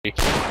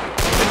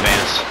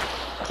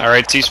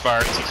Alright,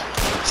 ceasefire.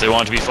 If they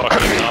want to be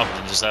fucking up,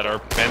 then just had our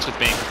fence with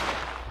me.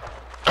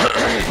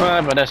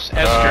 But as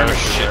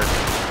skirmishers shit.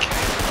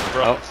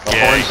 Oh, the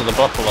horns of the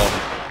buffalo.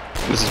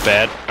 This is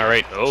bad.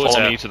 Alright,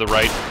 follow me to the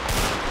right.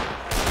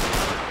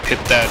 Hit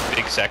that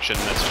big section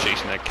that's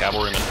chasing that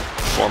cavalryman.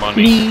 Form on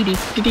me.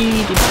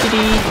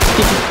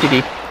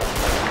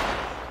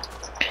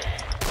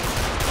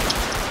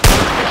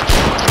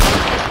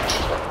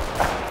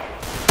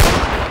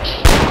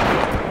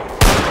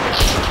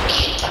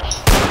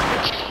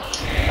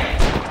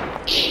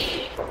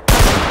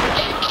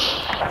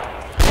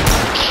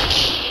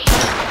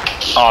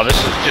 Oh, this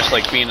is just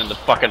like being in the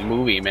fucking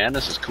movie, man.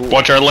 This is cool.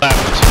 Watch our left.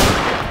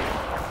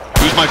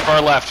 Who's my far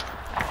left?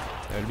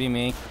 That would be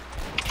me.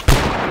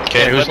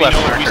 Okay, who's let me left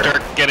know if we marker?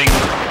 start getting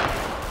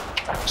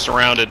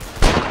surrounded.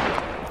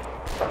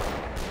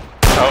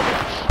 Oh,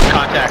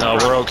 contact. No,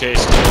 we're okay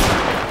still.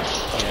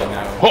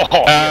 Yeah, no.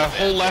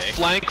 Whole left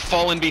flank,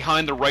 fall in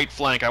behind the right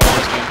flank. I want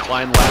us to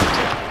incline left.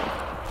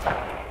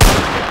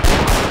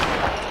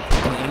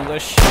 In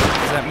English, what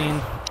does that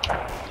mean?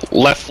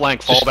 Left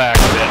flank, fall back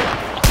a bit.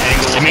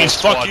 Angle It means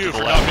squad fuck to you the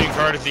for left. not being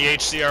part of the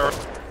HCR.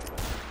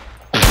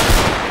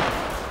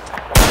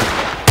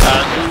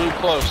 Zulu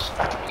close.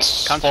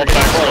 Fall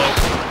back slow.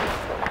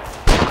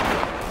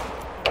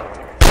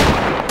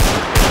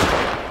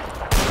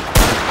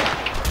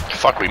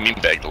 Fuck, we mean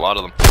bagged a lot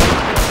of them.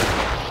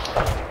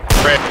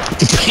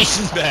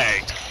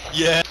 Bagged.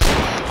 Yeah.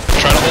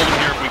 Try to hold him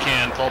here if we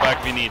can. Fall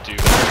back if you need to.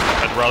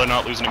 I'd rather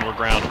not lose any more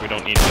ground if we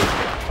don't need to.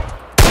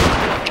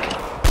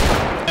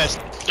 Yes.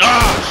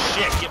 Ah,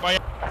 shit! Get my.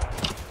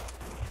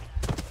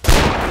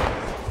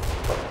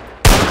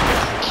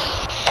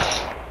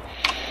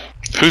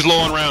 Who's low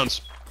on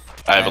rounds?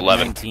 I have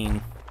 11.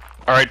 19.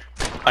 Alright,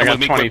 I got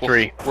with me quick.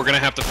 23. We're gonna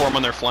have to form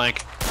on their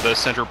flank. The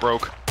center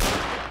broke.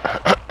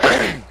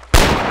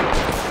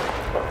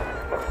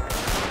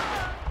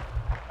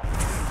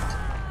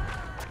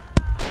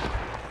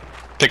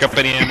 Pick up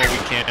any ammo we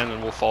can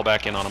and we'll fall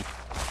back in on them.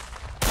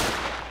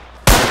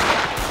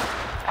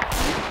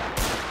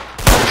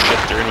 Oh shit,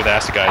 they're in with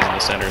acid guys in the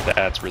center.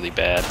 That's really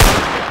bad.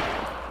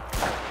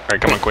 Alright,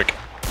 come on quick.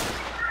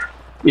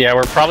 Yeah,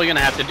 we're probably gonna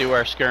have to do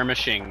our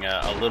skirmishing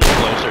a little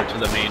closer to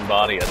the main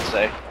body, I'd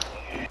say.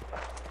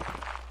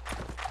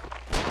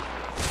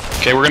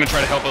 Okay, we're gonna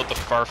try to help out the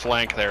far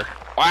flank there.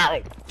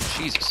 Wow!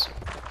 Jesus.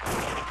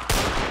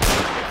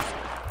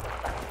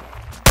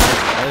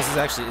 Oh, this is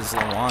actually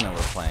Luana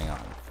we're playing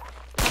on.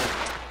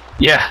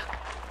 Yeah.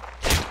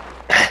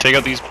 Take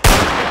out these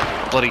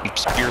bloody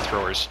spear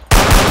throwers.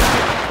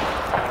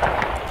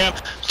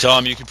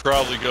 Tom, you could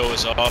probably go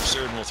as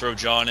officer, and we'll throw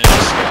John in.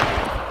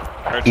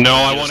 As No,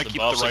 I want to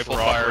keep the rifle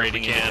fire if we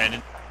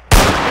can.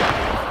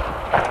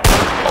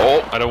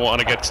 Oh, I don't want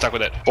to get stuck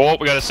with it. Oh,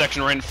 we got a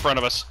section right in front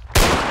of us.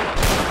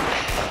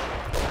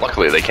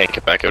 Luckily, they can't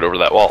get back out over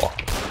that wall.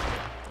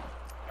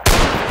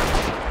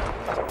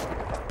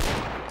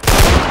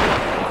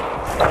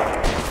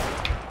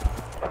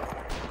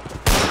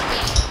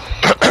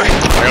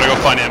 I gotta go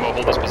find ammo,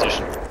 hold this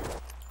position.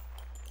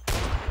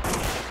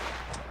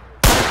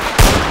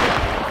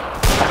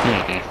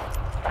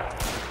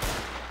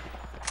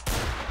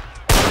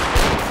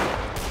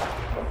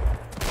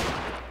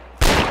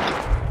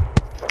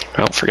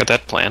 Well, forget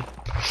that plan.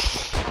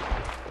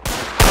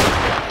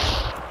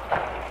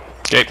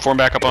 Okay, form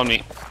back up on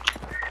me.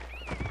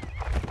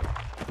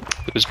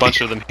 There's a bunch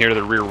of them here to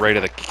the rear right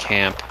of the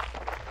camp.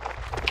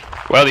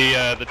 Well,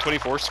 the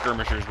 24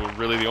 skirmishers were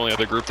really the only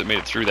other group that made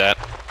it through that.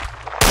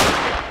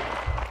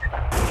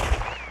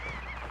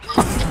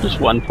 Just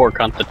one poor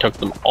cunt that took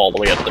them all the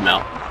way up the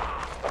mountain.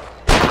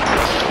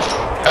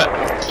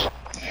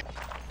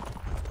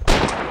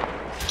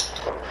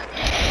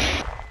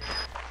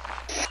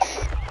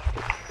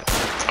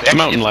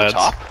 Mountain lads.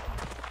 Top?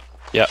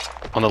 Yeah,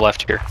 on the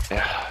left here.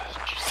 Yeah.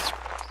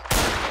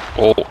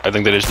 Oh, I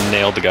think they just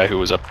nailed the guy who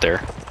was up there.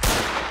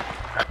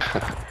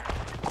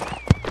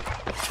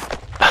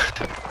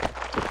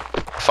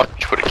 Fuck,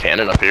 you put a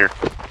cannon up here.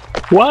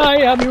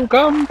 Why have you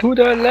come to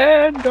the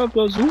land of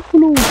the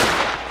Zulu?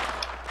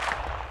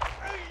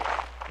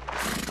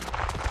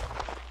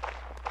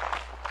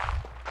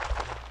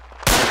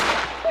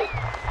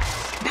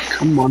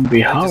 Come on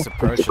behalf Just of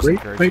approach the us, great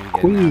encourage you white to get an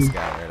queen. ass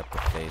guy right up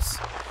the face.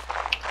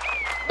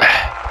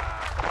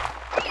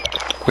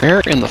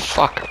 Where in the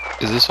fuck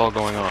is this all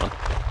going on?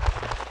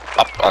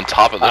 Up on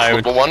top of this I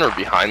little one or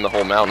behind the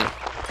whole mountain?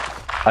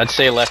 I'd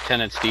say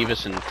Lieutenant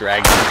Stevenson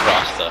dragged him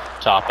across the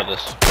top of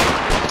this.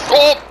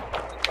 Oh!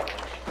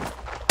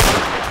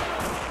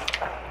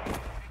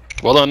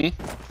 Well done.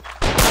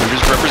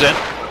 Whingers represent.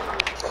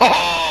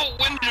 Oh,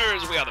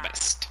 Whingers, we are the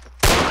best.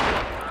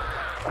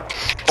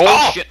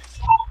 Oh, shit.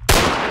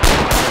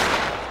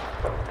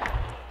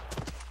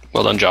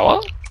 Well done,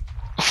 Jawa.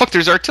 Oh, fuck,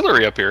 there's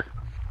artillery up here.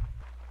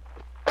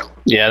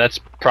 Yeah, that's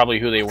probably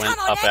who they went Come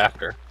on, up then.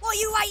 after. What are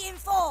you waiting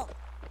for?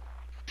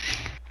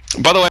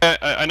 By the way,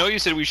 I know you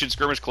said we should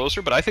skirmish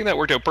closer, but I think that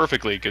worked out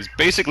perfectly, because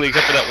basically,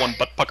 except for that one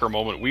butt pucker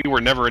moment, we were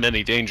never in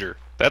any danger.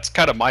 That's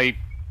kind of my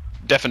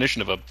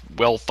definition of a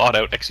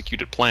well-thought-out,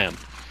 executed plan.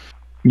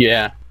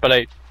 Yeah, but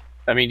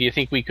I mean, do you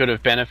think we could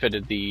have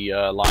benefited the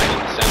line in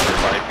the center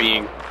by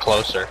being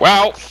closer?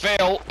 Wow,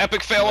 fail.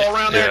 Epic fail all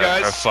around there,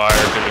 Our guys. fire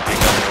could have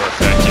become more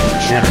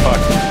effective. Yeah,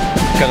 fuck.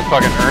 Gotta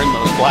fucking earn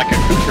those black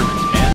accoutrements.